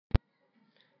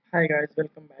Hi guys,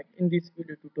 welcome back. In this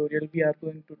video tutorial, we are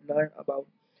going to learn about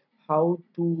how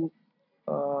to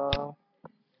uh,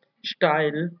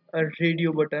 style a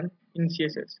radio button in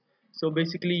CSS. So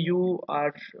basically, you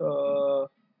are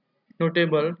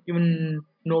notable. Even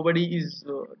nobody is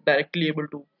directly able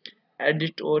to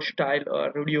edit or style a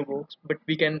radio box, but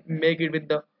we can make it with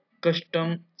the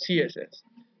custom CSS.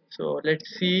 So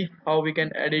let's see how we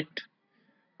can edit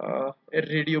a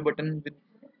radio button with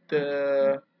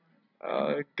the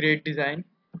great design.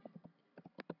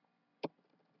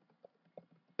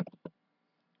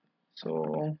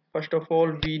 So first of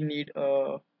all we need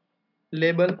a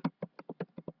label,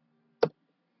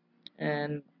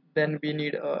 and then we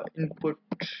need a input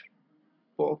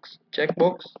box,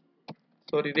 checkbox,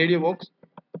 sorry, radio box,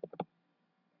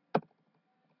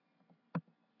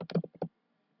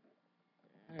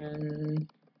 and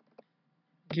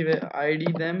give a id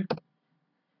them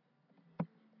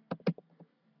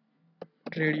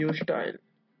radio style,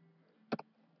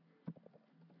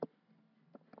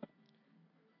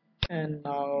 and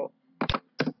now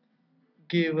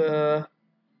give a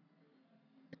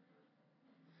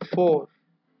four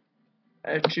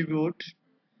attribute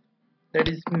that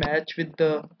is match with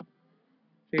the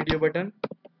radio button,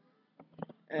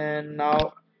 and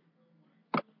now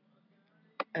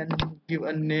and give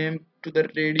a name to the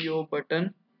radio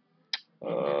button.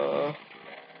 uh,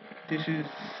 this is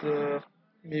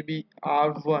maybe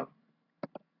R1.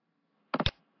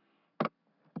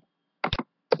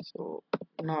 So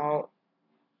now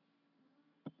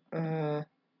uh,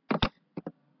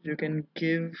 you can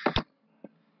give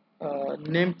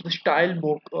name to the style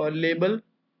book label,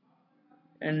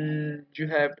 and you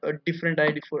have a different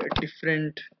id for a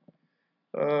different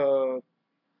uh,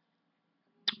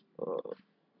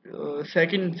 uh,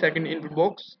 second input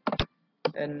box.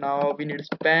 And now we need a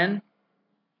span.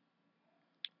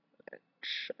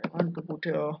 I want to put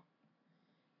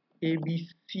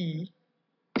abc.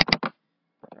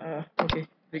 Okay,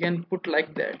 we can put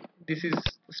like that. This is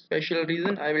a special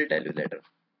reason, I will tell you later.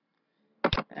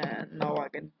 And now I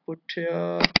can put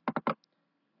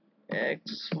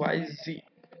xyz.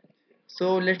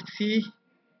 So let's see,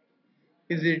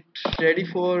 is it ready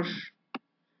for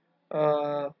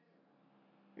uh,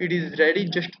 it is ready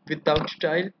just without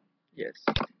style. Yes,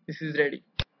 this is ready.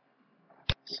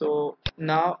 So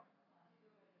now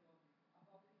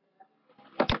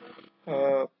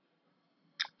uh,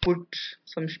 put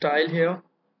some style here.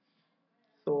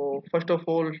 So first of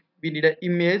all we need an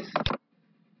image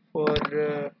for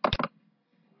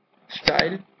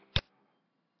style.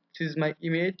 This is my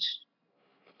image.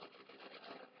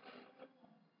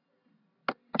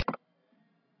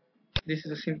 This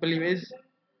is a simple image,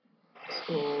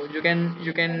 so you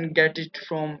can get it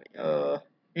from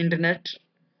internet,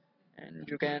 and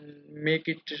you can make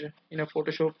it in a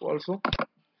Photoshop also.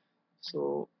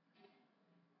 So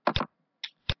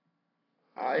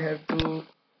I have to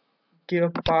give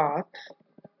a path.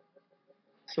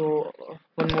 So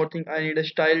one more thing, I need a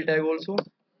style tag also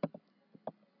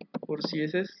for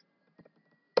CSS.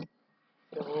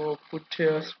 So put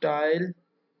here style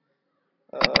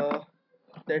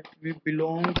that we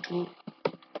belong to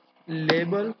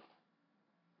label,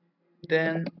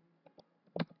 then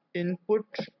input,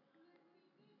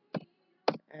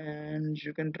 and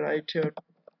you can write here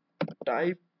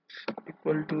type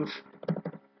equal to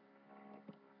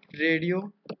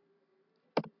radio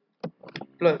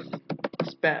plus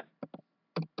span.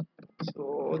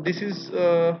 So this is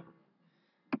I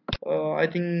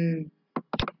think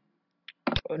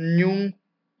a new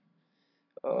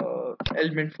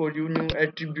element for you, new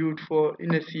attribute for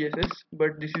in a CSS,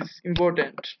 but this is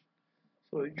important,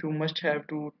 so you must have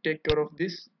to take care of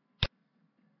this.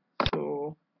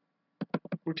 So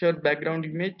put your background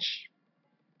image.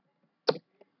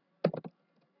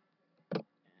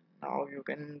 Now you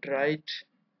can write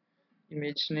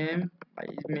image name. My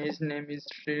image name is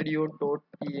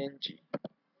radio.png.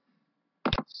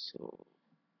 So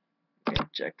you can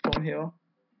check from here.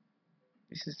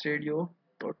 This is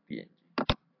radio.png.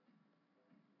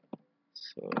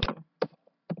 So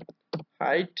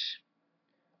height,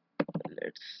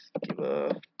 let's give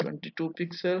a 22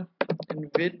 pixel, and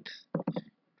width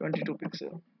 22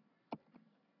 pixel.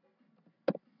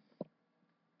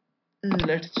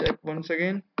 Let's check once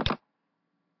again.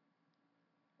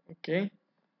 Okay,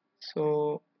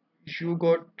 so you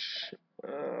got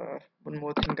one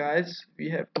more thing, guys. We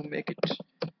have to make it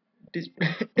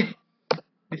display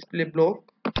display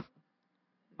block.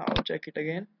 Now check it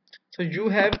again. So you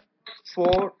have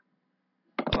four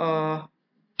uh,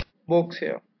 box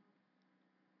here.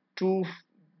 Two,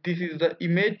 this is the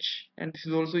image, and this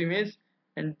is also image,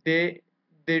 and they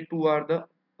two are the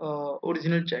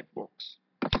original checkbox.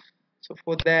 So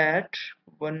for that,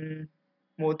 one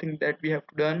more thing that we have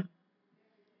to done,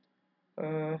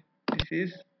 this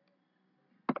is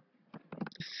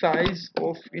the size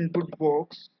of input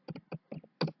box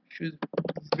should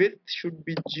width should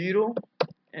be 0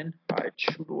 and height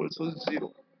should also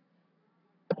 0.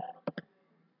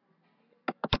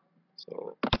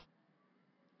 So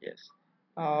yes,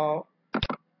 uh,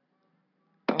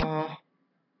 uh,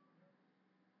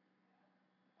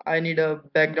 I need a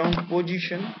background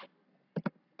position.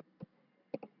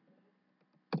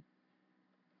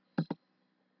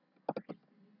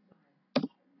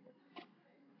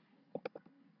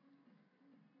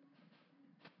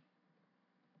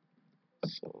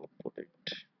 So put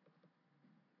it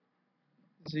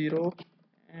 0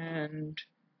 and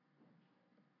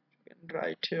you can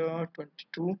write here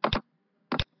 22.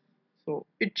 So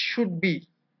it should be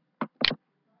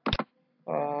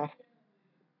uh,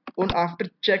 on after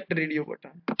checked radio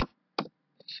button.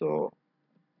 So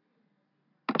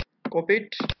copy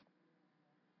it,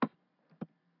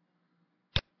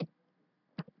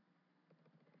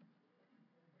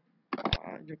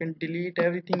 you can delete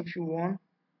everything if you want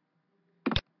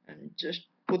and just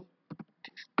put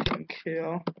this thing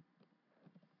here,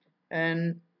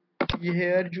 and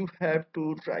here you have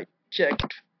to write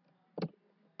checked.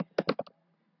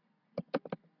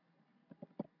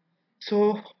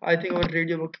 So I think our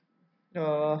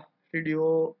uh,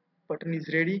 radio button is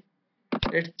ready.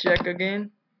 Let's check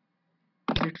again.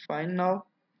 Is it fine now?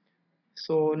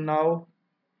 So now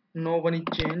no one is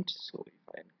changed. So if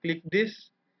I click this,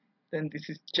 then this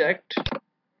is checked,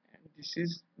 and this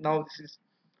is now this is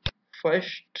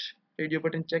first radio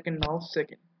button check and now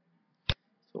second.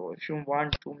 So if you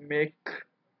want to make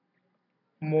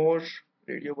more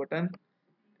radio button,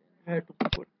 I have to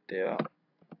put there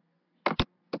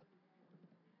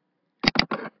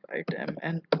right M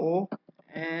and O,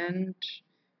 and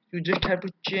you just have to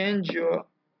change your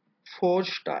for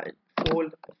style,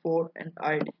 for and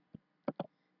ID.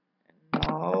 And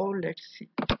now let's see.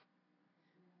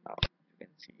 Now you can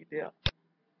see there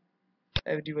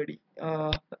everybody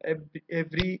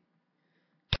every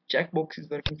checkbox is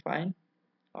working fine.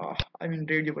 I mean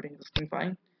radio button is working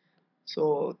fine.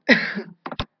 So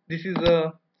this is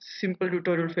a simple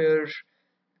tutorial for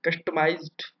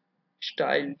customized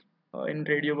style in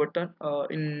radio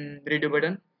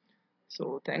button.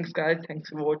 So thanks guys, thanks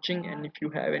for watching, and if you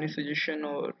have any suggestion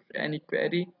or any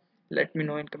query, let me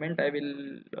know in comment. I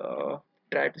will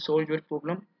try to solve your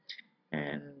problem.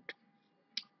 And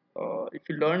if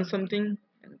you learned something,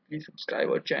 and please subscribe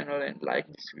our channel and like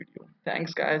this video.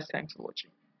 Thanks guys, thanks for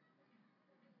watching.